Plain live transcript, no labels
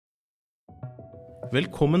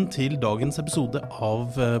Velkommen til dagens episode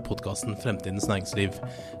av podcasten Fremtidens Næringsliv,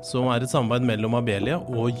 som et samarbeid mellom Abelia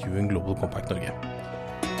og UN Global Compact Norge.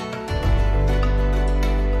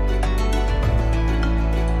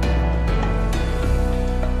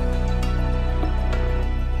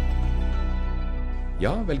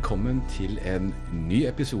 Ja, velkommen til en ny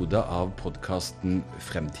episode av podcasten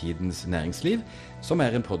Fremtidens Næringsliv, som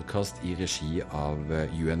en podcast i regi av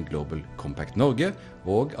UN Global Compact Norge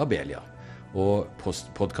og Abelia. Og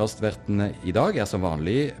podcastvertene i dag som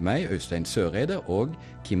vanlig meg, Øystein Søreide og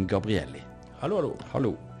Kim Gabrielli. Hallo, hallo. Hallo.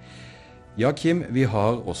 Ja, Kim, vi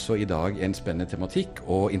har også i dag en spennende tematikk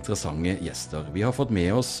og interessante gjester. Vi har fått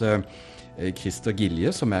med oss Christer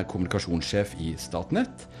Gilje, som kommunikasjonssjef i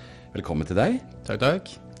Statnett. Velkommen til deg. Takk,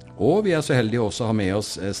 takk. Og vi så heldige også å ha med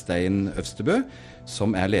oss Stein Øvstebø,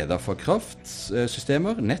 som leder for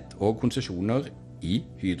kraftsystemer, nett og konsesjoner i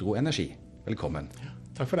Hydro Energi. Velkommen.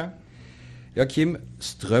 Takk for det. Ja, Kim,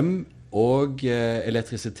 strøm og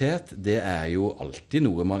elektrisitet, det jo alltid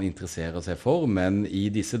noe man interesserer seg for, men i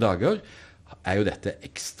disse dager jo dette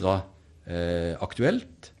ekstra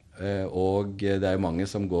aktuelt, og det jo mange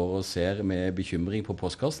som går og ser med bekymring på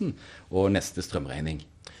postkassen og neste strømregning.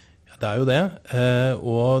 Ja, det jo det,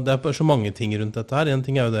 og det bare så mange ting rundt dette her. En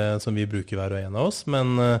ting jo det som vi bruker hver og en av oss,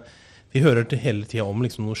 men vi hører til hele tiden om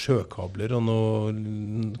liksom noen sjøkabler og noe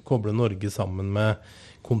koble Norge sammen med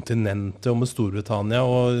kontinentet og med Storbritannia,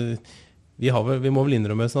 og vi må vel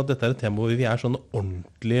innrømme sånn at dette et tema hvor vi sånne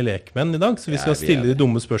ordentlige lekmenn i dag, så vi skal stille de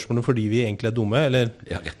dumme spørsmålene fordi vi egentlig dumme, eller?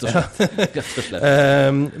 Ja, rett og slett.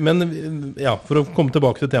 Men ja, for å komme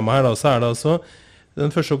tilbake til temaet her da, så det altså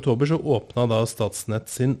den 1. oktober så åpnet da Statnett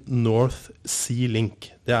sin North Sea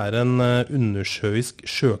Link. Det en undersjøisk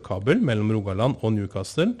sjøkabel mellom Rogaland og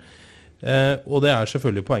Newcastle, og det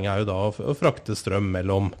selvfølgelig poenget jo da å frakte strøm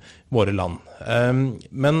mellom våre land.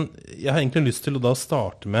 Men jeg har egentlig lyst til å da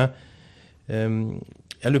starte med,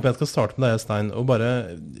 jeg lurer på om jeg skal starte med deg, Stein, og bare,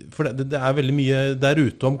 for det veldig mye der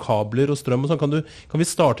ute om kabler og strøm og sånn. Kan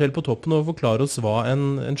vi starte helt på toppen og forklare oss hva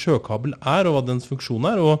en sjøkabel og hva dens funksjon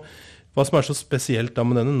og hva som så spesielt da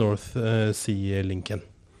med denne North Sea-linken?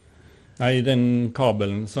 Nei, den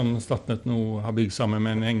kabelen som Statnett nå har bygd sammen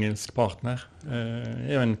med en engelsk partner,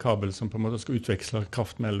 jo en kabel som på en måte skal utveksle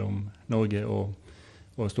kraft mellom Norge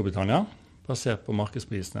og Storbritannia, basert på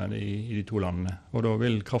markedsprisene i de to landene. Og da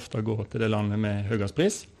vil kraften gå til det landet med høyest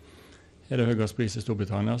pris. Det høyest pris i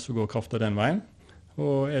Storbritannia, så går kraften den veien.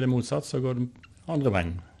 Og det motsatt, så går den andre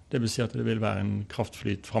veien. Det vil si at det vil være en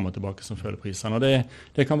kraftflyt frem og tilbake som følger prisene. Og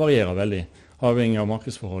det kan variere veldig, avhengig av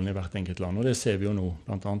markedsforholdene i hvert enkelt land. Og det ser vi jo nå,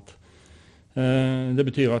 blant annet. Det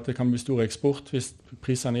betyr at det kan bli stor eksport hvis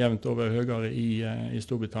prisene jevnt over høyere i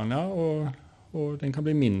Storbritannia, og den kan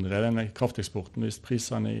bli mindre, denne krafteksporten, hvis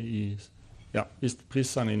prisene i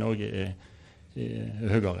Norge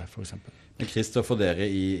høyere, for eksempel. Men Christer, for dere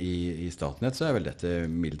i Statnett så vel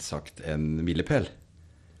dette mildt sagt en milepæl?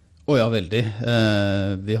 Ja, veldig.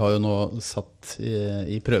 Vi har jo nå satt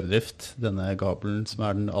i prøvedrift denne kabelen, som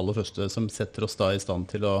den aller første, som setter oss da i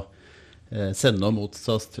stand til å sende og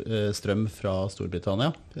motta strøm fra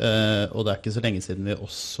Storbritannia. Og det ikke så lenge siden vi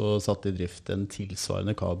også satt i drift en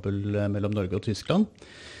tilsvarende kabel mellom Norge og Tyskland.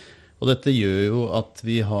 Og dette gjør jo at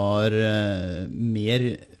vi har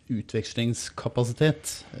mer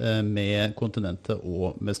utvekslingskapasitet med kontinentet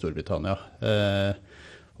og med Storbritannia.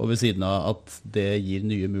 Og ved siden av at det gir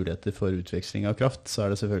nye muligheter for utveksling av kraft, så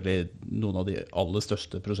det selvfølgelig noen av de aller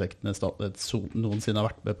største prosjektene Statnett noensinne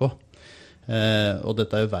har vært med på. Og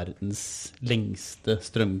dette jo verdens lengste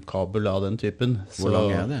strømkabel av den typen. Hvor lang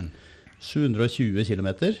den? 720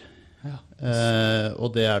 kilometer. Ja.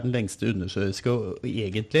 Og det den lengste undersjøiske, og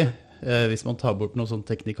egentlig, hvis man tar bort noen sånne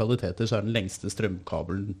teknikaliteter, så den lengste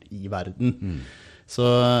strømkabelen i verden. Så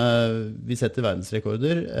vi setter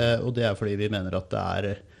verdensrekorder, og det fordi vi mener at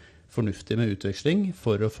det fornuftig med utveksling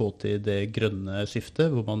for å få til det grønne skiftet,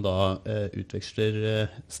 hvor man da utveksler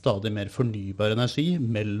stadig mer fornybar energi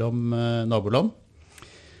mellom naboland.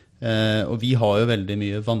 Og vi har jo veldig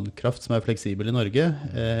mye vannkraft som fleksibel i Norge.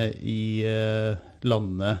 I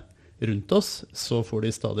landene rundt oss så får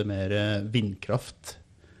de stadig mer vindkraft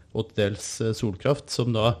og dels solkraft,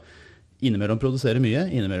 som da innimellom produserer mye,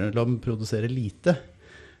 innimellom produserer lite.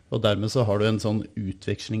 Og dermed så har du en sånn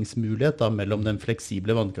utvekslingsmulighet da, mellom den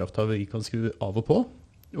fleksible vannkraften vi kan skru av og på,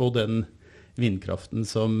 og den vindkraften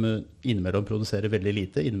som innimellom produserer veldig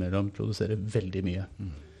lite, innimellom produserer veldig mye.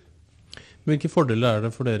 Hvilke fordeler er det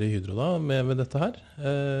for dere i Hydro da, med dette her?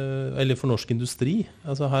 Eller for norsk industri?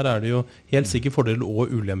 Altså her er det jo helt sikkert fordeler og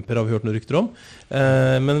ulemper, har vi hørt noen rykter om.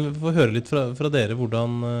 Men vi får høre litt fra dere, hvordan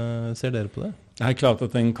ser dere på det? Det er klart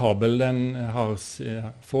at en kabel den har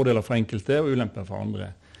fordeler for enkelte og ulemper for andre.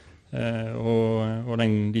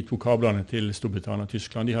 De 2 kablene til Storbritannia og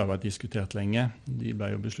Tyskland de har vært diskutert lenge. De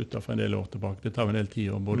ble jo besluttet for en del år tilbake. Det tar en del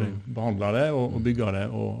tid å både behandle det og bygge det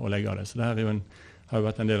og legge det. Så det her har jo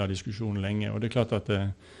vært en del av diskusjonen lenge. Og det er klart at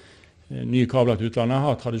nye kabler til utlandet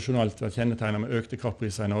har tradisjonelt vært kjennetegnet med økte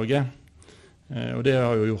kraftpriser i Norge. Og det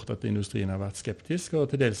har jo gjort at industrien har vært skeptisk og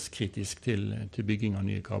til dels kritisk til bygging av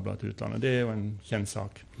nye kabler til utlandet. Det er jo en kjent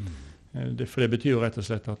sak. For det betyr jo rett og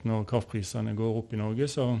slett at når kraftprisene går opp i Norge,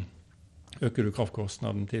 så øker du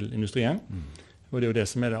kraftkostnaden til industrien. Og det er jo det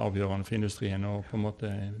som er det avgjørende for industrien, å på en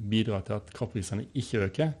måte bidra til at kraftprisene ikke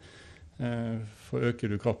øker. For øker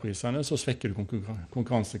du kraftprisene, så svekker du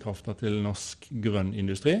konkurransekraften til norsk grønn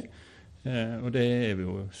industri. Og det er vi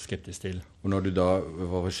jo skeptisk til. Og når du da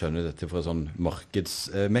skjønner dette fra sånn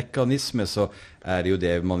markedsmekanisme, så er det jo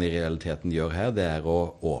det man i realiteten gjør her, det er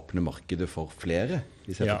å åpne markedet for flere,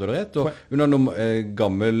 hvis jeg forstår det rett. Og under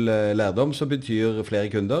gammel lærdom så betyr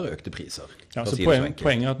flere kunder økte priser. Ja, så poenget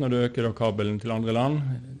er at når du øker da kabelen til andre land,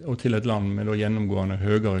 og til et land med da gjennomgående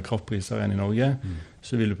høyere kraftpriser enn i Norge,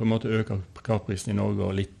 så vil du på en måte øke kraftprisen i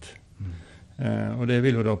Norge litt. Og det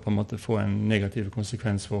vil jo da på en måte få en negativ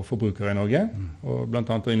konsekvens for forbrukere i Norge, og blant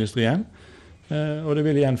annet for industrien. Og det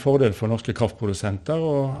vil gi en fordel for norske kraftprodusenter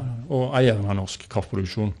og eieren av norsk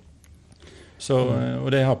kraftproduksjon. Og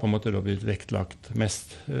det har på en måte da blitt vektlagt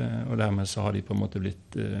mest, og dermed så har de på en måte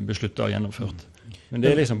blitt besluttet og gjennomført. Men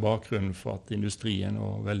det er liksom bakgrunnen for at industrien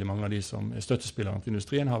og veldig mange av de som er støttespillere til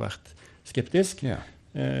industrien har vært skeptisk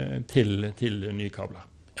til nye kabler.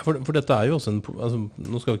 For dette er jo også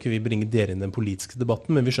nå skal ikke vi bringe dere inn i den politiske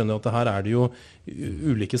debatten, men vi skjønner jo at her er det jo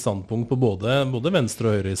ulike standpunkt på både venstre-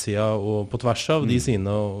 og høyresiden og på tvers av de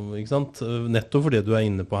sine, ikke sant? Nettopp fordi du er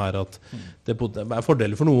inne på her at det er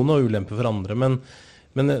fordeler for noen og ulemper for andre,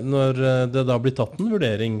 men når det da blir tatt en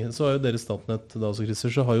vurdering, så har jo dere Statnett da også,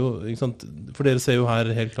 Christer, så har jo, ikke sant? For dere ser jo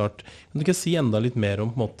her helt klart, kan du ikke si enda litt mer om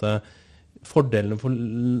på en måte fordelene for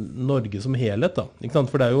Norge som helhet da, ikke sant?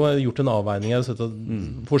 For det er jo gjort en avveining her,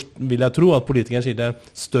 vil jeg tro at politikerne sier det er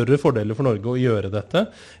større fordeler for Norge å gjøre dette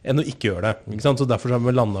enn å ikke gjøre det, ikke sant? Så derfor har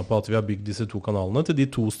vi landet på at vi har bygd disse 2 kanalene til de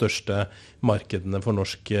 2 største markedene for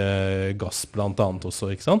norsk gass blant annet også,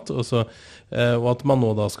 ikke sant? Og at man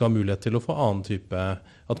nå da skal ha mulighet til å få annen type,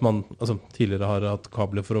 at man tidligere har hatt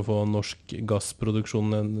kabler for å få norsk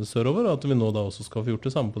gassproduksjon sørover, og at vi nå da også skal få gjort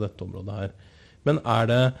det samme på dette området her. Men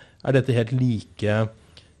er dette helt like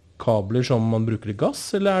kabler som man bruker i gass,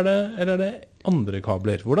 eller er det andre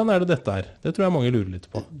kabler? Hvordan er det dette her? Det tror jeg mange lurer litt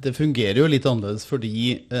på. Det fungerer jo litt annerledes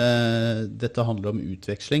fordi dette handler om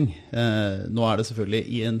utveksling. Nå er det selvfølgelig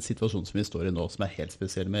i en situasjon som vi står i nå, som er helt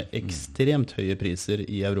spesiell, med ekstremt høye priser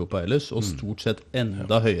i Europa ellers, og stort sett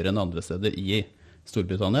enda høyere enn andre steder i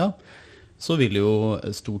Storbritannia. Så vil jo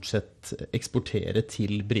stort sett eksportere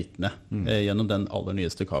til britene gjennom den aller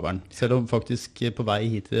nyeste kabelen. Selv om faktisk på vei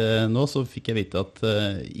hit nå så fikk jeg vite at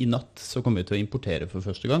i natt så kommer vi til å importere for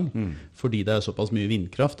første gang, fordi det er såpass mye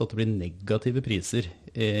vindkraft at det blir negative priser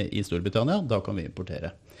i Storbritannia, da kan vi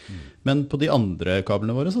importere. Men på de andre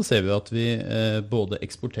kablene våre så ser vi at vi både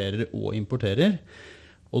eksporterer og importerer,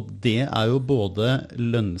 og det er jo både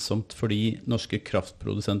lønnsomt fordi norske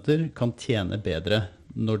kraftprodusenter kan tjene bedre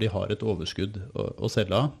når de har et overskudd å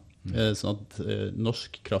selge av, sånn at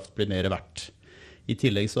norsk kraft blir mer verdt. I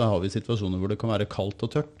tillegg så har vi situasjoner hvor det kan være kaldt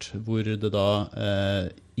og tørt, hvor det da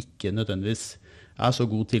ikke nødvendigvis er så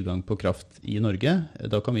god tilgang på kraft i Norge.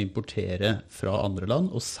 Da kan vi importere fra andre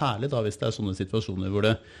land, og særlig da hvis det er sånne situasjoner hvor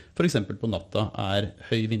det for eksempel på natta er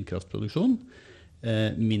høy vindkraftproduksjon,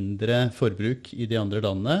 mindre forbruk i de andre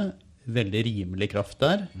landene, veldig rimelig kraft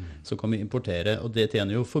der, så kan vi importere, og det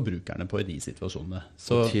tjener jo forbrukerne på i de situasjonene.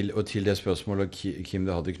 Og til det spørsmålet, Kim,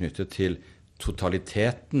 det hadde knyttet til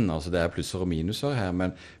totaliteten, altså det er plusser og minuser her,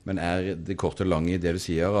 men er det korte og lange i det du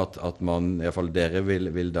sier, at man, i hvert fall dere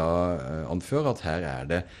vil da anføre at her er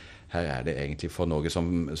det egentlig for Norge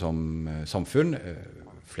som samfunn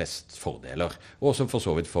flest fordeler, og også for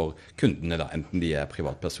så vidt for kundene da, enten de er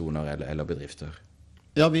privatpersoner eller bedrifter.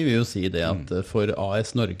 Ja, vi vil jo si det at for AS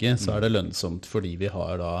Norge så er det lønnsomt fordi vi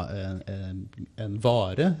har da en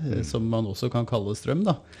vare som man også kan kalle strøm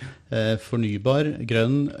da. Fornybar,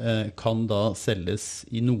 grønn kan da selges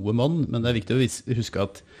i noe monn, men det er viktig å huske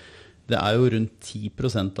at det er jo rundt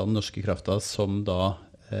 10% av den norske krafta som da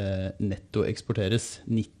netto eksporteres.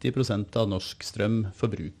 90% av norsk strøm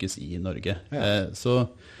forbrukes i Norge. Så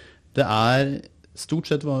det er Stort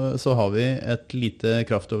sett så har vi et lite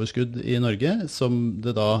kraftoverskudd i Norge, som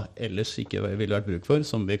det da ellers ikke ville vært bruk for,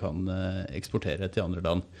 som vi kan eksportere til andre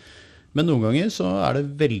land. Men noen ganger så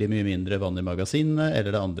det veldig mye mindre vann i magasinene,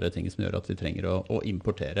 eller det andre ting som gjør at vi trenger å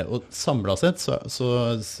importere. Og samlet sett så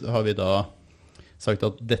har vi da sagt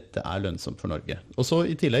at dette lønnsomt for Norge. Og så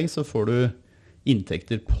i tillegg så får du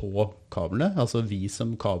inntekter på kablene, altså vi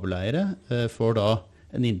som kabeleiere får da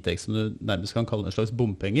en inntekt som du nærmest kan kalle en slags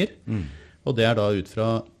bompenger, og det da ut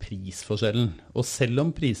fra prisforskjellen. Og selv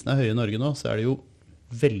om prisene høye i Norge nå, så det jo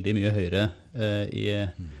veldig mye høyere i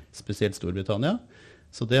spesielt Storbritannia.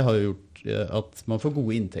 Så det har jo gjort at man får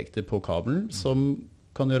gode inntekter på kabelen, som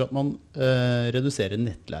kan gjøre at man reduserer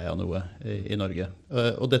nettleia noe i Norge.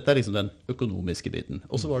 Og dette liksom den økonomiske biten.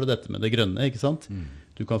 Og så var det dette med det grønne, ikke sant?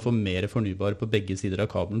 Du kan få mer fornybar på begge sider av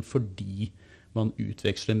kabelen fordi man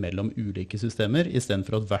utveksler mellom ulike systemer, i stedet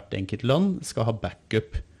for at hvert enkelt land skal ha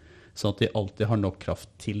backup, sånn at de alltid har nok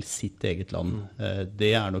kraft til sitt eget land.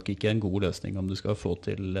 Det nok ikke en god løsning om du skal få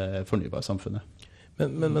til fornybarsamfunnet.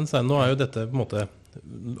 Men nå jo dette på en måte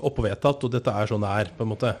oppvedtatt, og dette sånn det på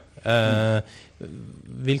en måte.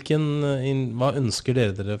 Hva ønsker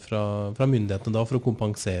dere fra myndighetene da for å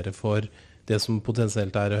kompensere for det som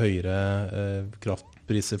potensielt høyere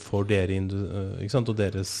kraftpriser for dere, ikke sant, og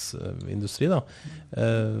deres industri da?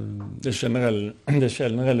 Det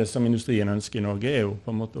generelle som industrien ønsker i Norge jo på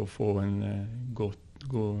en måte å få en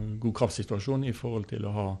god kraftsituasjon i forhold til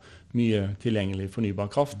å ha mye tilgjengelig fornybar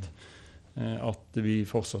kraft. At vi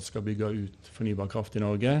fortsatt skal bygge ut fornybar kraft i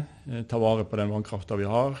Norge, ta vare på den vannkraften vi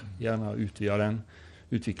har, gjerne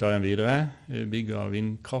utvikle den videre, bygge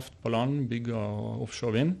vindkraft på land, bygge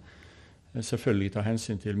offshore vind. Selvfølgelig ta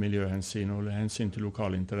hensyn til miljøhensyn og hensyn til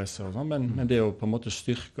lokale interesser og sånn, men det å på en måte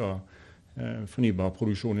styrke fornybar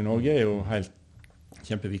produksjon i Norge jo helt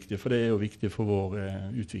kjempeviktig, for det jo viktig for vår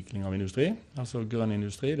utvikling av industri. Altså grønn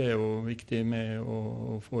industri, det jo viktig med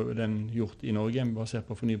å få den gjort i Norge basert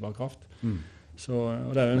på fornybar kraft. Så,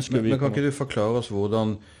 og der ønsker vi... Men kan ikke du forklare oss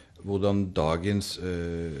hvordan dagens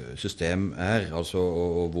system altså,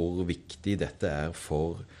 og hvor viktig dette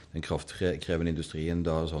for den kraftkrevende industrien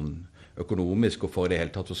da, sånn økonomisk, og for det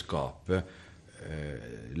hele tatt å skape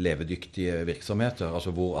levedyktige virksomheter?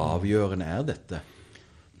 Altså hvor avgjørende dette?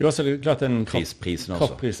 Jo, altså det klart den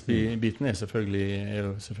kraftprisbiten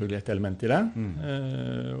selvfølgelig et element i det,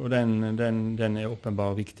 og den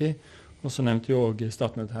åpenbart viktig. Og så nevnte jo også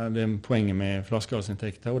Statnett her det poenget med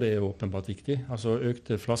flaskehalsinntekter, og det jo åpenbart viktig. Altså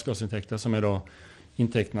økte flaskehalsinntekter, som da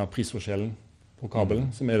inntekten av prisforskjellen på kabelen,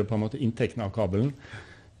 som da på en måte inntekten av kabelen.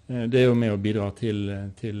 Det jo med å bidra til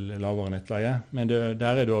lavere nettleie, men der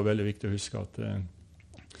det også veldig viktig å huske at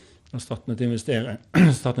når Statnett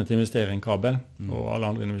investerer i en kabel, og alle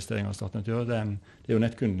andre investeringer Statnett gjør, det jo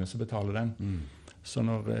nettkundene som betaler den. Så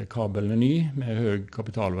når kabelen ny, med høy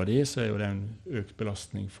kapitalverdi, så jo det en økt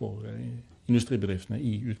belastning for industribedriftene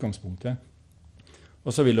i utgangspunktet.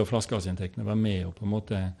 Og så vil da flaskehalsinntektene være med og på en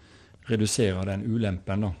måte redusere den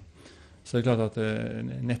ulempen da. Så det klart at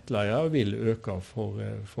nettleier vil øke for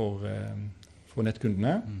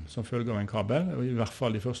nettkundene, som følger av en kabel, og i hvert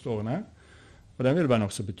fall de første årene. Og den vil være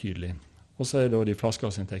nok så betydelig. Og så da de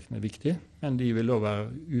flaskehalsinntektene viktige, men de vil da være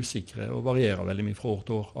usikre og variere veldig mye fra år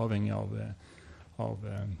til år, avhengig av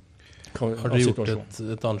situasjonen. Har dere gjort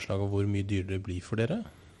et anslag av hvor mye dyrere det blir for dere?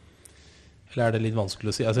 Eller det litt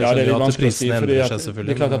vanskelig å si? Altså, ja, det litt vanskelig å si, fordi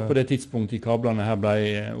det klart at på det tidspunktet i kablene her ble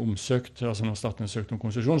omsøkt, altså når Statnett søkte om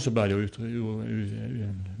konsesjon, så ble det jo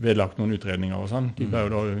vedlagt noen utredninger og sånn. De ble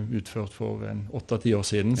jo da utført for 8-10 år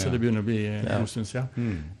siden, så det begynner å bli en stund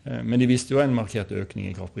siden. Men de viste jo en markert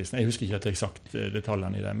økning i kraftprisen. Jeg husker ikke helt eksakt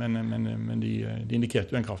detaljene i det, men de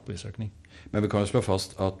indikerte jo en kraftprisøkning. Men vi kan jo slå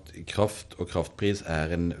fast at kraft og kraftpris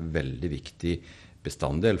en veldig viktig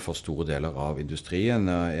bestanddel for store deler av industrien.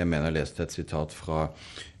 Jeg mener jeg leste et sitat fra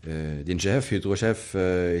din sjef, Hydro-sjef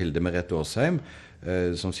Hilde Merete Åsheim,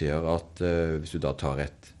 som sier at hvis du da tar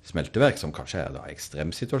et smelteverk, som kanskje da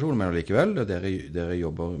ekstremsituasjon, men allikevel, dere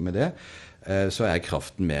jobber med det, så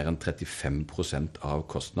kraften mer enn 35% av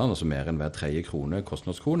kostnaden, altså mer enn hver tredje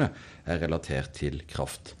kostnadskrone, relatert til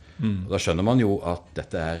kraft. Og da skjønner man jo at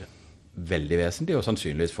dette veldig vesentlig, og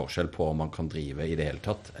sannsynligvis forskjell på om man kan drive i det hele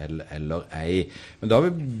tatt, eller ei. Men da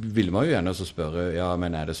vil man jo gjerne også spørre, ja,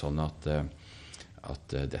 men det sånn at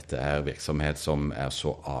dette virksomhet som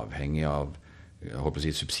så avhengig av, jeg håper å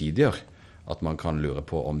si, subsidier, at man kan lure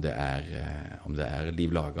på om det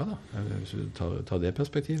liv laget, da? Hvis du tar det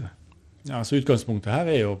perspektivet. Ja, så utgangspunktet her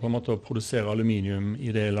jo på en måte å produsere aluminium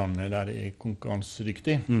i det landet der det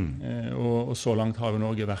konkurransedyktig. Og så langt har jo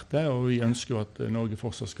Norge vært det, og vi ønsker jo at Norge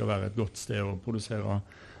fortsatt skal være et godt sted å produsere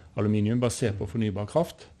aluminium basert på fornybar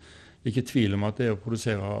kraft. ikke tvil om at det å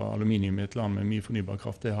produsere aluminium i et land med mye fornybar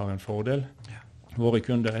kraft, det har en fordel. Våre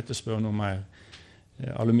kunder etterspør noe mer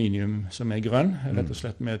aluminium som er grønn, rett og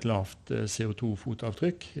slett med et lavt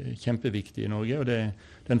CO2-fotavtrykk. Kjempeviktig i Norge, og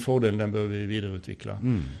den fordelen den bør vi videreutvikle.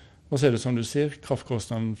 Og så er det som du sier,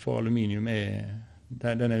 kraftkostnaden for aluminium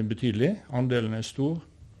den er betydelig, andelen er stor,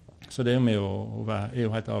 så det er med er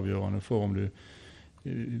jo helt avgjørende for om du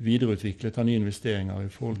videreutvikler, tar nye investeringer i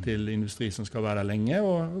forhold til industri som skal være der lenge,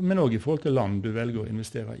 men også i forhold til land du velger å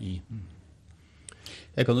investere i.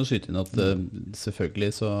 Jeg kan jo skyte inn at selvfølgelig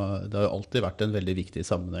så det har jo alltid vært en veldig viktig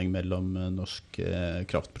sammenheng mellom norsk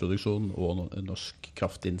kraftproduksjon og norsk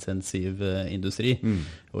kraftintensiv industri.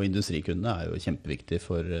 Og industrikundene er jo kjempeviktig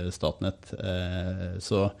for Statnett.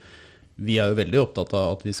 Så vi er jo veldig opptatt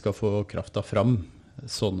av at vi skal få krafta fram,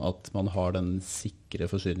 sånn at man har den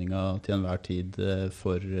sikre forsyninga til enhver tid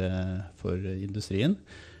for industrien.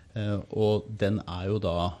 Og den er jo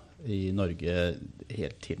da i Norge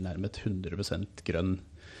helt tilnærmet 100% grønn.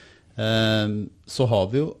 Så har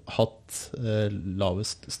vi jo hatt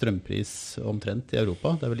lavest strømpris omtrent i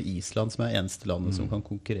Europa. Det er vel Island som er eneste landet som kan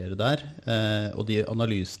konkurrere der. Og de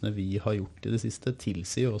analysene vi har gjort i det siste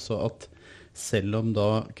tilsier også at selv om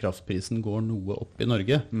da kraftprisen går noe opp i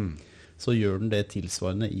Norge, så gjør den det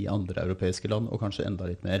tilsvarende i andre europeiske land, og kanskje enda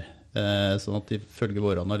litt mer. Sånn at ifølge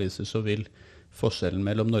våre analyser så vil forskjellen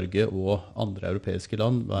mellom Norge og andre europeiske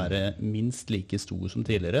land være minst like stor som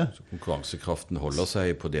tidligere. Så konkurransekraften holder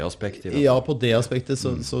seg på det aspektet? Ja, på det aspektet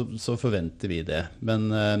så forventer vi det. Men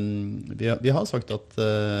vi har sagt at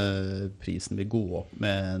prisen vil gå opp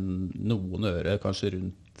med noen øre, kanskje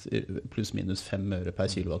rundt pluss minus 5 øre per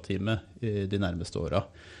kilowattime i de nærmeste årene.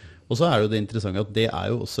 Og så er det interessant at det er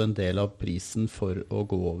jo også en del av prisen for å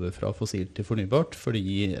gå over fra fossilt til fornybart,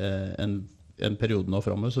 fordi en periode nå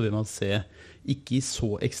fremover så vil man se, ikke i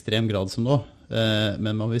så ekstrem grad som nå,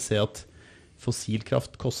 men man vil se at fossil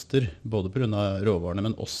kraft koster, både på grunn av råvarene,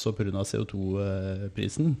 men også på grunn av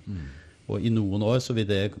CO2-prisen. Og i noen år så vil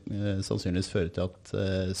det sannsynligvis føre til at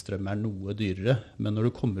strøm er noe dyrere, men når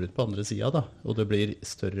du kommer ut på andre siden da, og det blir i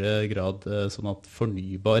større grad sånn at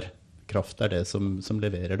fornybar kraft er det som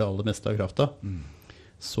leverer det aller meste av krafta,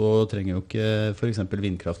 så trenger jo ikke for eksempel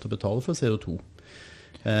vindkraft å betale for CO2.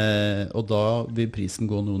 Og da vil prisen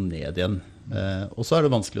gå noe ned igjen. Og så er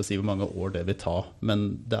det vanskelig å si hvor mange år det vil ta,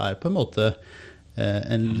 men det er på en måte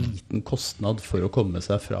en liten kostnad for å komme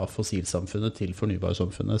seg fra fossilsamfunnet til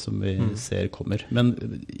fornybarsamfunnet som vi ser kommer. Men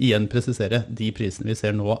igjen presisere, de prisene vi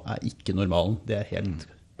ser nå er ikke normalen. Det er helt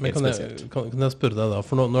Men kan jeg spørre deg da,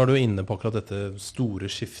 for nå er du inne på akkurat dette store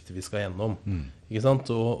skiftet vi skal gjennom, ikke sant?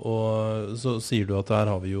 Og så sier du at her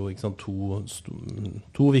har vi jo ikke sant,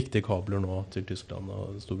 to viktige kabler nå til Tyskland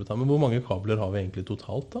og Storbritannia. Men hvor mange kabler har vi egentlig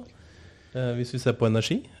totalt da? Hvis vi ser på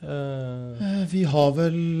energi? Vi har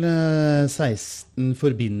vel 16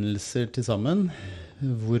 forbindelser til sammen,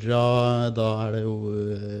 hvorav da er det jo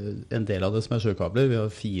en del av det som er sjøkabler. Vi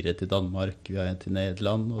har 4 til Danmark, vi har 1 til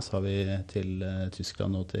Nederland, og så har vi til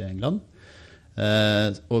Tyskland og til England.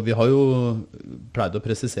 Og vi har jo pleid å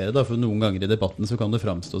presisere da, for noen ganger i debatten så kan det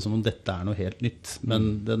fremstå som om dette er noe helt nytt.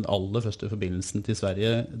 Men den aller første forbindelsen til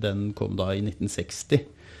Sverige, den kom da i 1960.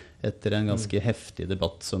 Etter en ganske heftig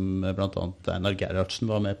debatt som blant annet Einar Gerhardsen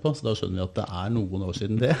var med på, så da skjønner vi at det er noen år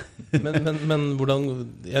siden det. men hvordan,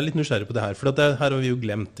 jeg er litt nysgjerrig på det her, for her har vi jo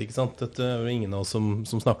glemt, ikke sant? Dette er jo ingen av oss som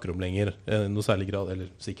snakker om lenger, noe særlig grad,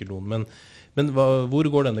 eller sikkert noen, men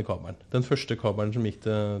hvor går denne kabelen? Den første kabelen som gikk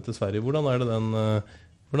til Sverige, hvordan er det,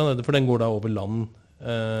 for den går da over land?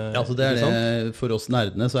 Ja, altså det er det, for oss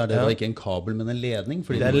nerdene så er det da ikke en kabel, men en ledning.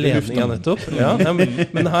 Det er en ledning, ja, nettopp. Ja,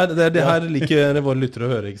 men det her liker våre lyttere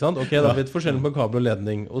å høre, ikke sant? Ok, da vet forskjellen på kabel og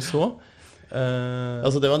ledning. Og så?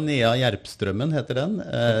 Altså det var Nea Järpströmmen heter den.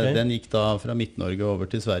 Okay. Den gikk da fra Midt-Norge over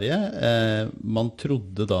til Sverige. Man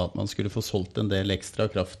trodde da at man skulle få solgt en del ekstra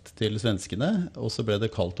kraft til svenskene, og så ble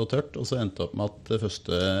det kaldt og tørt, og så endte opp med at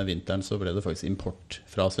første vinteren så ble det faktisk import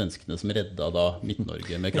fra svenskene som redda da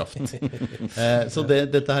Midt-Norge med kraft. Så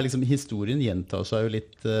dette her liksom, historien gjentar seg jo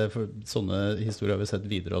litt, for sånne historier har vi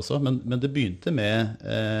sett videre også, men det begynte med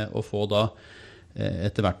å få da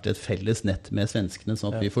etter hvert et felles nett med svenskene,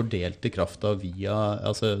 sånn at vi fordelte krafta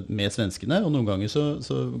med svenskene, og noen ganger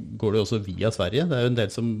så går det også via Sverige. Det er jo en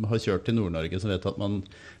del som har kjørt til Nord-Norge som vet at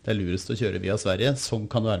det er lurest å kjøre via Sverige. Sånn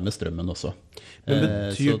kan det være med strømmen også.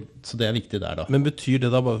 Så det er viktig der da. Men betyr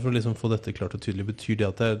det da, bare for å liksom få dette klart og tydelig, betyr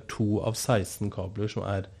det at det er 2 av 16 kabler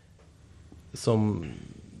som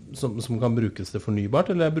kan brukes til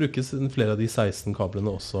fornybart, eller brukes flere av de 16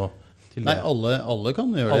 kablene også til det? Nei, alle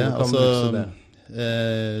kan gjøre det. Brukes det.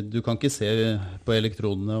 Du kan ikke se på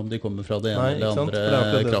elektronene om de kommer fra det ene eller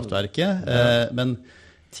andre kraftverket, men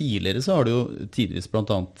Tidligere så har det jo tidligere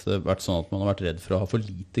blant annet vært sånn at man har vært redd for å ha for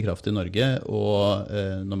lite kraft i Norge, og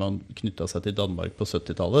når man knyttet seg til Danmark på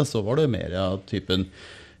 70-tallet, så var det mer av typen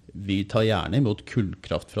vi tar gjerne imot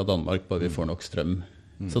kullkraft fra Danmark, bare vi får nok strøm.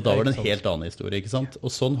 Så da var det en helt annen historie, ikke sant?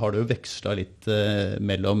 Og sånn har det jo vekslet litt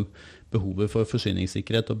mellom behovet for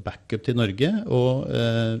forsyningssikkerhet og backup til Norge, og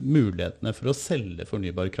mulighetene for å selge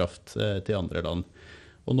fornybar kraft til andre land.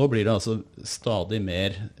 Og nå blir det altså stadig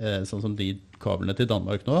mer, sånn som de kablene til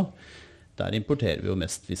Danmark nå, der importerer vi jo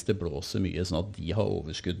mest hvis det blåser mye, sånn at de har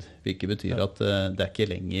overskudd. Hvilket betyr at det er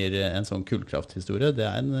ikke lenger en sånn kullkrafthistorie, det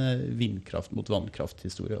er en vindkraft mot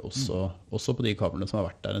vannkrafthistorie, også på de kablene som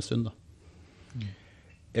har vært der en stund. Da.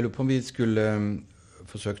 Jeg lurer på om vi skulle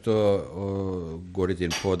forsøkt å gå litt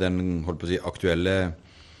inn på den aktuelle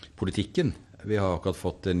politikken. Vi har akkurat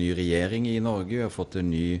fått en ny regjering i Norge, vi har fått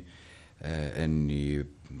en ny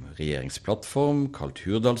regjeringsplattform, kalt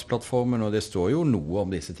Hurdalsplattformen, og det står jo noe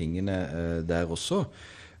om disse tingene der også.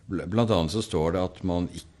 Blant annet så står det at man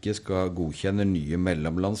ikke skal godkjenne nye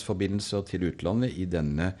mellomlandsforbindelser til utlandet i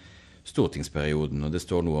denne stortingsperioden, og det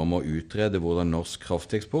står noe om å utrede hvordan norsk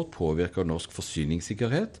krafteksport påvirker norsk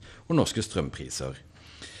forsyningssikkerhet og norske strømpriser.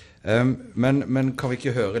 Men kan vi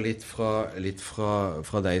ikke høre litt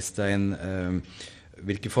fra deg, Stein?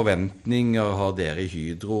 Hvilke forventninger har dere i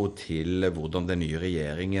Hydro til hvordan den nye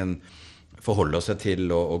regjeringen forholder seg til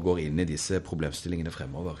og går inn i disse problemstillingene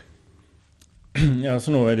fremover? Ja, så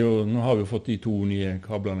nå har vi jo fått de 2 nye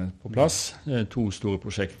kablene på plass. 2 store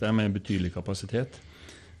prosjekter med betydelig kapasitet.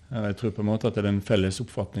 Jeg tror på en måte at det er en felles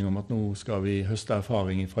oppfatning om at nå skal vi høste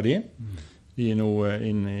erfaring fra de. De er nå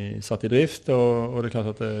satt i drift, og det er klart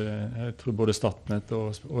at jeg tror både Statnett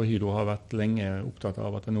og Hydro har vært lenge opptatt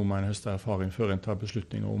av at nå må en høste erfaring før en tar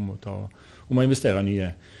beslutninger om å investere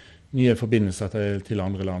nye forbindelser til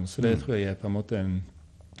andre land. Så det tror jeg er på en måte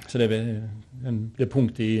det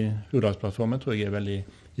punktet i Hurdalsplattformen tror jeg er veldig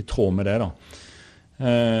i tråd med det da.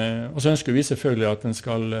 Og så ønsker vi selvfølgelig at en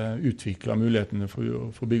skal utvikle mulighetene for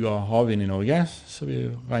å bygge havvind i Norge, så vi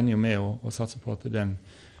regner jo med å satse på at den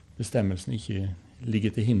bestemmelsen ikke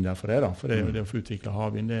ligger til hinder for det da, for det å få utvikle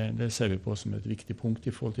havvind, det ser vi på som et viktig punkt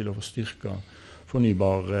i forhold til å få styrke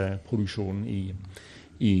fornybar produksjon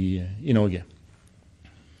i Norge.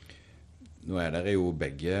 Nå er dere jo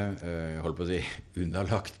begge,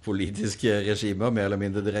 underlagt politiske regimer, mer eller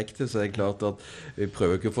mindre direkte, så det er klart at vi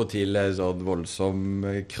prøver ikke å få til sånn voldsom,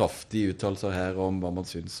 kraftig uttalelser her om hva man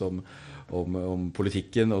synes om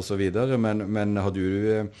politikken og så videre, men har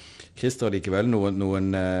du, Christer, likevel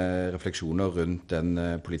noen refleksjoner rundt den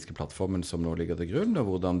politiske plattformen som nå ligger til grunn,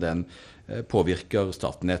 og hvordan den påvirker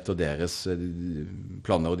Statnett og deres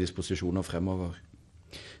planer og disposisjoner fremover?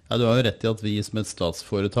 Ja, du har jo rett i at vi som et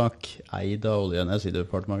statsforetak eid av Olje- og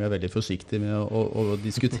energidepartementet er veldig forsiktige med å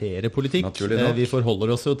diskutere politikk. Vi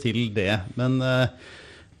forholder oss jo til det, men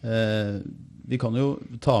vi kan jo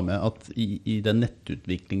ta med at i den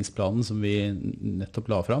nettutviklingsplanen som vi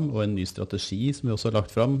nettopp la fram, og en ny strategi som vi også har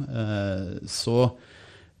lagt fram, så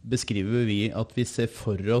beskriver vi at vi ser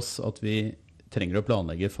for oss at vi trenger å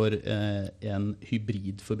planlegge for en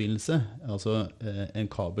hybridforbindelse, altså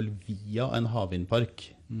en kabel via en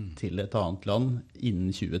havvindpark til et annet land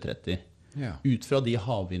innen 2030. Ja. Ut fra de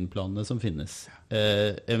havvindplanene som finnes.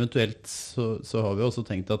 Eventuelt så har vi også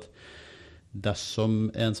tenkt at dersom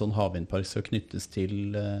en sånn havvindpark skal knyttes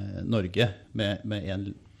til Norge med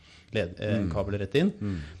en kabel rett inn,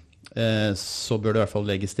 så bør det i hvert fall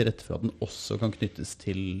legges til rette for at den også kan knyttes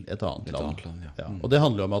til et annet land. Ja. Og det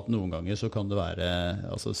handler om at noen ganger så kan det være,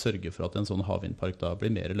 altså sørge for at en sånn havvindpark da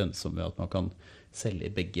blir mer lønnsom ved at man kan selge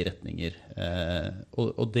i begge retninger.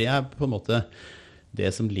 Og det er på en måte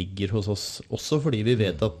det som ligger hos oss også, fordi vi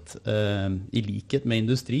vet at i likhet med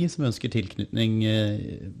industri som ønsker tilknytning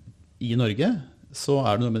i Norge, så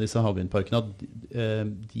er det noe med disse havvindparkene at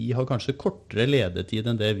de har kanskje kortere ledetid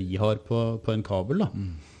enn det vi har på en kabel da.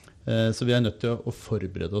 Så vi er nødt til å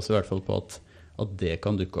forberede oss i hvert fall på at det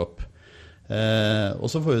kan dukke opp. Og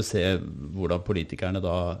så får vi se hvordan politikerne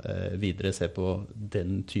da videre ser på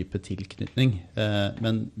den type tilknytning.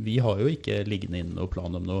 Men vi har jo ikke liggende inn noen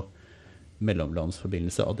plan om noe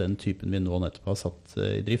mellomlandsforbindelse av den typen vi nå nettopp har satt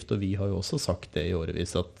i drift. Og vi har jo også sagt det i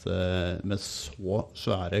årevis at med så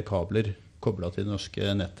svære kabler koblet til det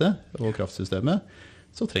norske nettet og kraftsystemet,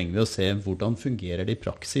 så trenger vi å se hvordan fungerer det i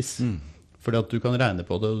praksis. Fordi at du kan regne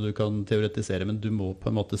på det, og du kan teoretisere, men du må på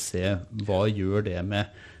en måte se hva gjør det med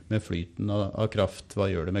flyten av kraft, hva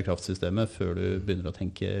gjør det med kraftsystemet, før du begynner å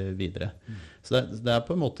tenke videre. Så det er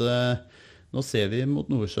på en måte Nå ser vi mot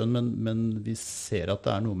Nordsjøen, men vi ser at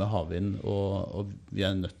det noe med havvind, og vi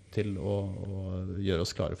nødt til å gjøre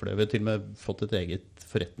oss klare for det. Vi har til og med fått et eget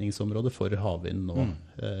forretningsområde for havvind nå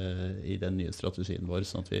i den nye strategien vår,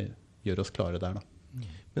 sånn at vi gjør oss klare der da.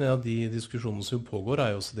 Men en av de diskusjonene som pågår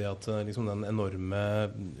jo også det at liksom den enorme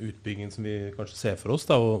utbyggingen som vi kanskje ser for oss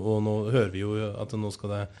da, og nå hører vi jo at nå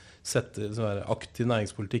skal det være aktiv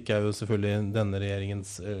næringspolitikk jo selvfølgelig denne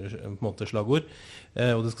regjeringens på en måte slagord,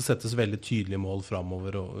 og det skal settes veldig tydelige mål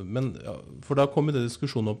fremover. Men for da kommer det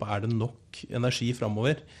diskusjonen opp, det nok energi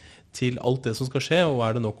fremover til alt det som skal skje, og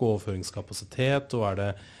det nok overføringskapasitet, og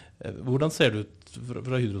hvordan ser det ut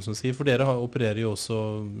fra Hydro som sier? For dere opererer jo også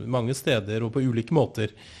mange steder og på ulike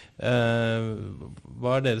måter.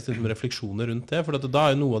 Hva deres refleksjoner rundt det? For da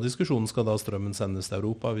jo noe av diskusjonen, skal da strømmen sendes til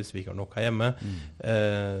Europa hvis vi ikke har nok her hjemme?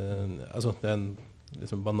 Altså, det en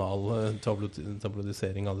liksom banal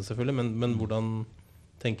tabloidisering av det selvfølgelig, men hvordan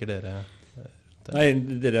tenker dere? Nei,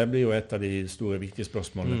 det der blir jo et av de store viktige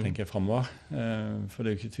spørsmålene, tenker jeg, fremover. For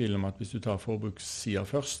det jo ikke tvil om at hvis du tar forbrukssiden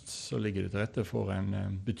først, så ligger det til rette for en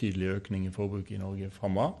betydelig økning i forbruk i Norge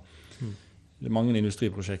fremover. Det mange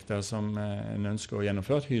industriprosjekter som en ønsker å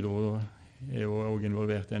gjennomføre. Hydro jo også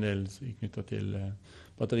involvert i en del knyttet til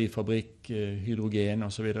batterifabrikk, hydrogen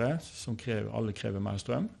og så videre, som alle krever mer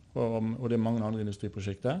strøm, og det mange andre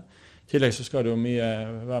industriprosjekter. I tillegg så skal det jo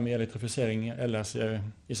være mye elektrifisering ellers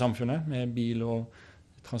i samfunnet, med bil og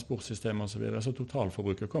transportsystemer og så videre, så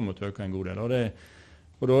totalforbruket kommer til å øke en god del.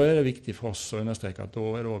 Og da det viktig for oss å understreke at da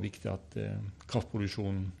det også viktig at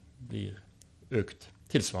kraftproduksjonen blir økt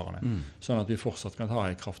tilsvarende, sånn at vi fortsatt kan ha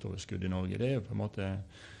et kraftoverskudd i Norge. Det jo på en måte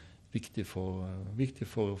viktig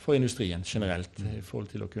for industrien generelt, i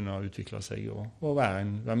forhold til å kunne utvikle seg og være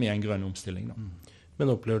med i en grønn omstilling da.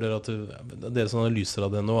 Men opplever dere at deres analyser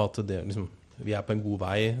av det nå, at liksom, vi på en god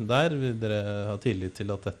vei der? Dere har tillit til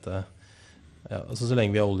at dette, altså så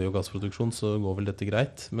lenge vi har olje- og gassproduksjon, så går vel dette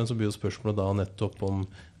greit. Men så blir jo spørsmålet da nettopp om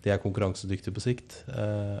det konkurransedyktig på sikt.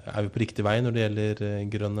 Vi på riktig vei når det gjelder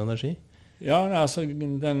grønn energi? Ja, altså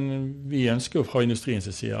vi ønsker jo fra industriens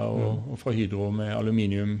side og fra Hydro med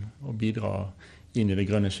aluminium å bidra inn i det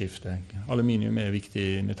grønne skiftet. Aluminium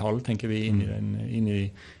viktig metall, tenker vi, inn i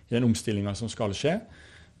den omstillingen som skal skje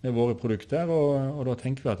med våre produkter, og da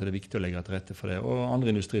tenker vi at det viktig å legge til rette for det. Og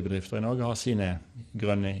andre industribedrifter i Norge har sine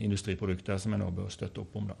grønne industriprodukter som nå bør støtte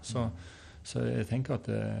opp om. Da. Så jeg tenker at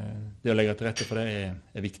det å legge til rette for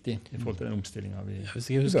det viktig i forhold til den omstillingen.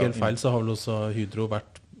 Hvis jeg husker helt feil, så har vel også Hydro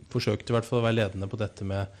forsøkt i hvert fall å være ledende på dette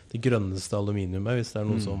med det grønneste aluminiumet, hvis det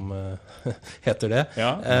noe som heter det. Ja.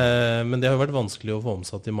 Men det har jo vært vanskelig å få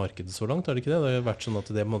omsatt i markedet så langt, det ikke det? Det har jo vært sånn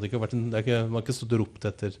at man har ikke stått og ropt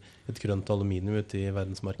etter et grønt aluminium ute i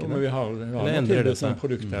verdensmarkedet. Men vi har tilbudt noen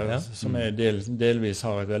produkter som delvis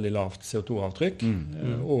har et veldig lavt CO2-avtrykk,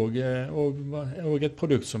 og et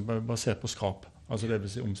produkt som er basert på skrap. Altså det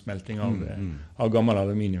vil si omsmelting av gammel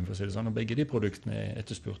aluminium, for å si det sånn. Og begge de produktene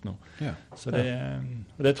etterspurt nå. Ja. Så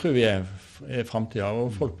det tror vi fremtiden.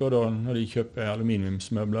 Og folk bør da, når de kjøper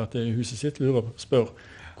aluminiumsmøbler til huset sitt, spør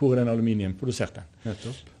hvor den aluminium produsert den.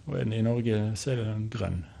 Og i Norge så det den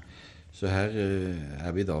grønn. Så her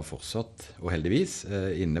vi da fortsatt, og heldigvis,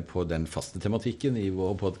 inne på den faste tematikken i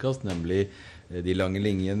vår podcast, nemlig de lange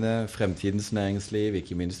linjene, fremtidens næringsliv,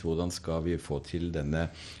 ikke minst hvordan skal vi få til denne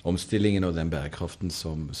omstillingen og den bærekraften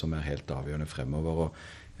som helt avgjørende fremover. Og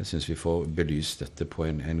jeg synes vi får belyst dette på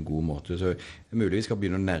en god måte. Så mulig vi skal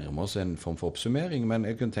begynne å nærme oss en form for oppsummering, men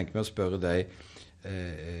jeg kunne tenke meg å spørre deg,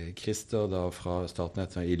 Christer, da fra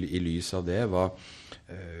Statnett, i lys av det,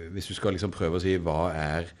 hvis du skal liksom prøve å si hva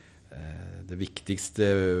det viktigste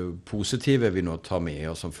positive vi nå tar med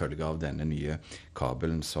oss som følge av denne nye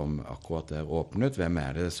kabelen som akkurat åpnet. Hvem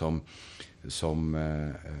det som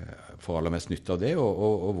får aller mest nytte av det,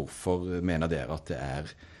 og hvorfor mener dere at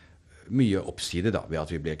det mye oppside da, ved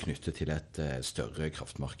at vi blir knyttet til et større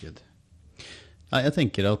kraftmarked? Nei, jeg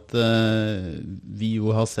tenker at vi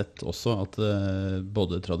jo har sett også at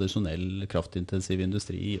både tradisjonell kraftintensiv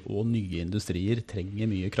industri og nye industrier trenger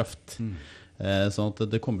mye kraft. Sånn at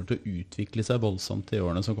det kommer til å utvikle seg voldsomt i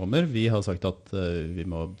årene som kommer. Vi har sagt at vi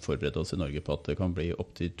må forberede oss i Norge på at det kan bli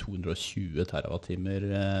opp til 220 terawattimer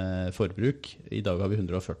forbruk. I dag har vi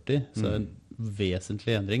 140, så det en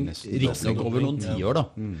vesentlig endring. Riktignok over noen 10 år da.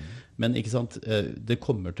 Men ikke sant, det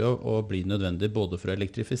kommer til å bli nødvendig både for å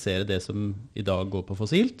elektrifisere det som i dag går på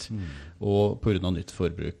fossilt, og på grunn av nytt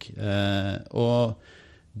forbruk. Og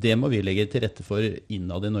det må vi legge til rette for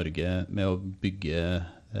innad i Norge med å bygge,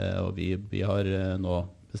 og vi har nå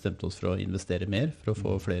bestemt oss for å investere mer for å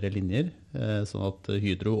få flere linjer, sånn at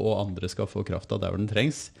Hydro og andre skal få krafta der hvor den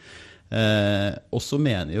trengs. Og så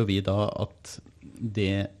mener jo vi da at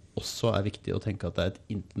det også viktig å tenke at det et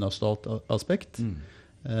internasjonalt aspekt.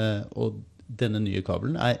 Og denne nye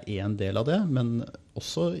kabelen en del av det, men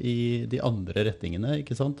også i de andre retningene,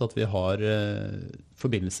 ikke sant? At vi har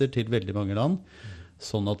forbindelser til veldig mange land,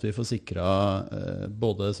 sånn at vi får sikret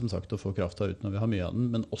både som sagt å få krafta ut når vi har mye av den,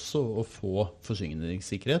 men også å få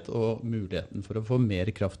forsyningssikkerhet og muligheten for å få mer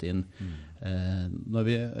kraft inn når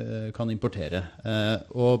vi kan importere.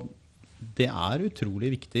 Og det utrolig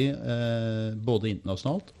viktig både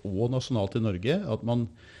internasjonalt og nasjonalt i Norge at man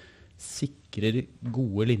sikrer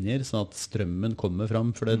gode linjer sånn at strømmen kommer fram,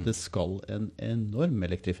 for det skal en enorm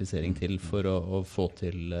elektrifisering til for å få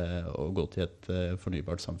til å gå til et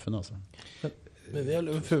fornybart samfunn. Altså.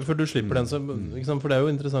 Før du slipper den, så, for det jo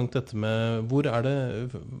interessant dette med hvor det,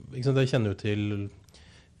 jeg kjenner jo til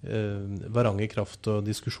Varanger Kraft og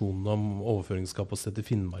diskusjonen om overføringskapasitet i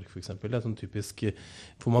Finnmark for eksempel. Det sånn typisk,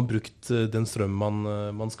 får man brukt den strøm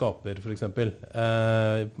man skaper for eksempel,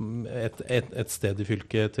 et sted i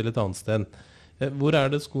fylket til et annet sted. Hvor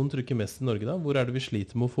det skoen trykker mest i Norge da? Hvor det vi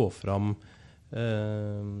sliter med å få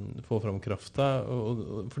fram krafta?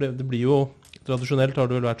 For det blir jo, tradisjonelt har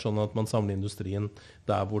det vel vært sånn at man samler industrien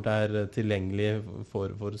der hvor det tilgjengelig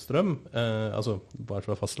for strøm, altså bare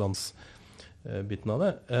fra fastlandsbiten av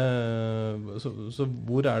det. Så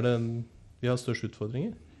hvor det vi har størst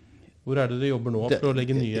utfordringer? Hvor det dere jobber nå for å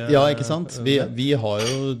legge nye... Ja, ikke sant? Vi har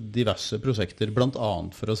jo diverse prosjekter, blant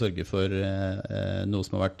annet for å sørge for noe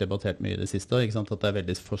som har vært debattert mye i det siste, ikke sant? At det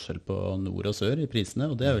veldig forskjell på nord og sør i prisene,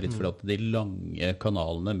 og det jo litt fordi at de lange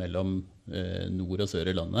kanalene mellom nord og sør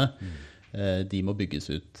i landet, de må bygges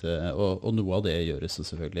ut, og noe av det gjøres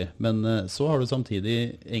selvfølgelig. Men så har du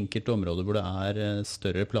samtidig enkelte områder hvor det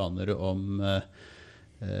større planer om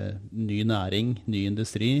ny næring, ny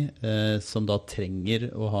industri, som da trenger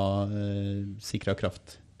å ha sikret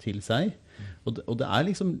kraft til seg. Og det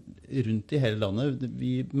liksom rundt i hele landet,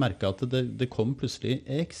 vi merket at det kom plutselig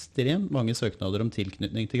ekstremt mange søknader om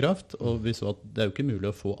tilknytning til kraft, og vi så at det jo ikke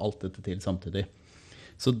mulig å få alt dette til samtidig.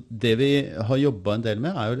 Så det vi har jobbet en del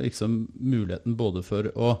med jo liksom muligheten både for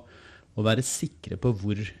å være sikre på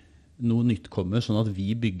hvor noe nytt kommer, sånn at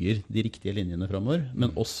vi bygger de riktige linjene fremover,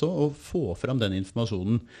 men også å få fram den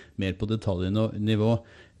informasjonen mer på detaljnivå.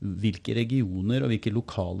 Hvilke regioner og hvilke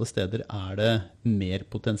lokale steder det mer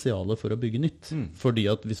potensiale for å bygge nytt? Fordi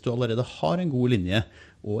at hvis du allerede har en god linje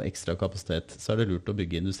og ekstra kapasitet, så det lurt å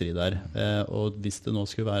bygge industri der. Og hvis det nå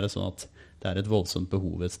skulle være sånn at det et voldsomt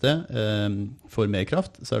behov et sted for mer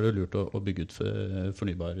kraft, så det lurt å bygge ut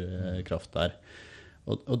fornybar kraft der.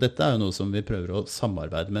 Og dette jo noe som vi prøver å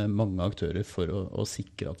samarbeide med mange aktører for å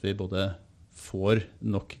sikre at vi både får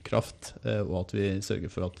nok kraft, og at vi sørger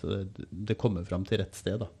for at det kommer fram til rett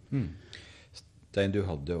sted. Da. Stein, du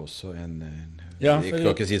hadde også jeg kan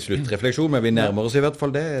ikke si sluttrefleksjon, men vi nærmer oss i hvert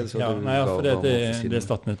fall det. Det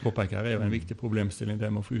Statnett påpeker jo en viktig problemstilling, det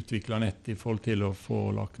med å få utviklet nett i forhold til å få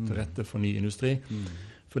lagt til rette for ny industri.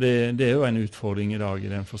 For det jo en utfordring i dag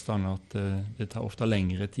i den forstand at det tar ofte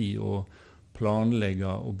lengre tid å planlegge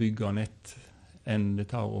og bygge nett enn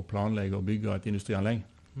det tar å planlegge og bygge et industrianlegg.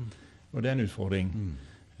 Og det en utfordring.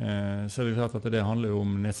 Så det klart at det handler jo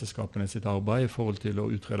om nettselskapene sitt arbeid i forhold til å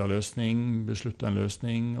utrede løsning, beslutte en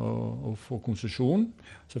løsning og få konsesjon,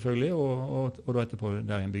 selvfølgelig, og da etterpå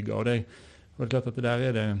der en bygger. Og det klart at der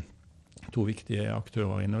det to viktige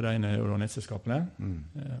aktører inne, og det ene jo da nettselskapene,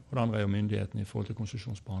 og det andre jo myndigheten i forhold til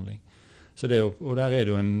konsesjonsbehandling. Så og der det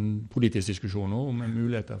jo en politisk diskusjon om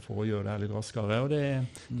muligheter for å gjøre det litt raskere, og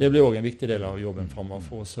det blir også en viktig del av jobben fremover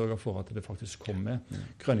for å sørge for at det faktisk kommer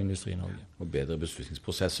grønn industri i Norge. Og bedre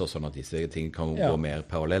beslutningsprosesser, sånn at disse ting kan gå mer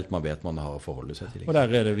parallelt, man vet man har å forholde seg til. Og der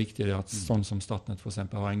det viktig at sånn som Statnett for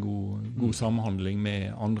eksempel har en god samhandling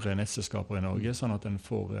med andre nettselskaper i Norge, sånn at en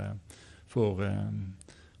får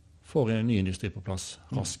en ny industri på plass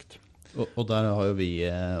raskt. Og der har jo vi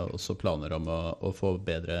også planer om å få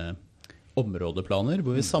bedre områdeplaner,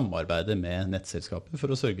 hvor vi samarbeider med nettselskaper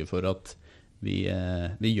for å sørge for at vi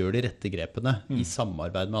gjør de rette grepene i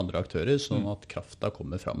samarbeid med andre aktører, sånn at krafta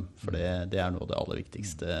kommer fram. For det noe av det aller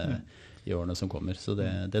viktigste i årene som kommer. Så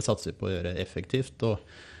det satser vi på å gjøre effektivt, og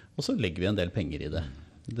så legger vi en del penger i det.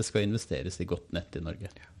 Det skal investeres i godt nett i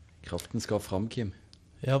Norge. Kraften skal fram, Kim.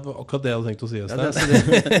 Ja, akkurat det jeg hadde tenkt å si.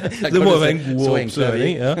 Det må jo være en god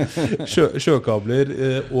oppsummering. Ja. Sjøkabler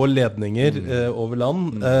og ledninger over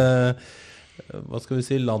land. Hva skal vi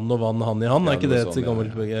si? Land og vann, hand i hand. Ikke det et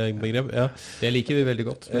gammelt begrep? Ja. Det liker vi veldig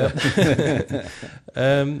godt. Ja.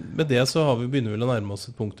 Med det så begynner vi å nærme oss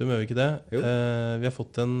et punktum, gjør vi ikke det? Vi har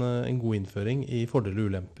fått en god innføring i fordeler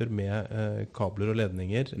og ulemper med kabler og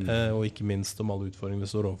ledninger, og ikke minst om alle utfordringer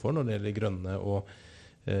vi står overfor når det gjelder grønne og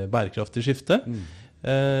bærekraftig skifte.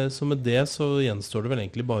 Så med det så gjenstår det vel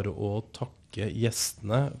egentlig bare å takke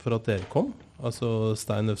gjestene for at dere kom. Altså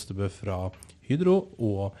Stein Øvstebø fra Hydro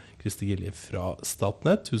og Christer Gilje fra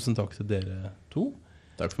Statnett. Tusen takk til dere to.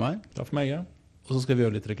 Takk for meg. Takk for meg, ja. Og så skal vi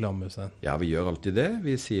gjøre litt reklame, Stein. Ja, vi gjør alltid det.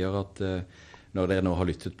 Vi sier at når dere nå har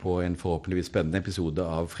lyttet på en forhåpentligvis spennende episode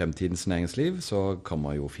av Fremtidens næringsliv, så kan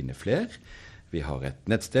man jo finne flere. Vi har et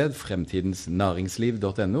nettsted,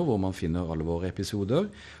 fremtidensnæringsliv.no, hvor man finner alle våre episoder.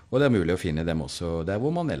 Og det er mulig å finne dem også der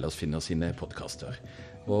hvor man ellers finner sine podcaster.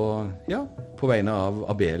 Og ja, på vegne av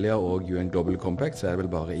Abelia og UN Global Compact så er det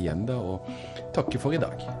vel bare igjen da å takke for i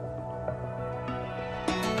dag.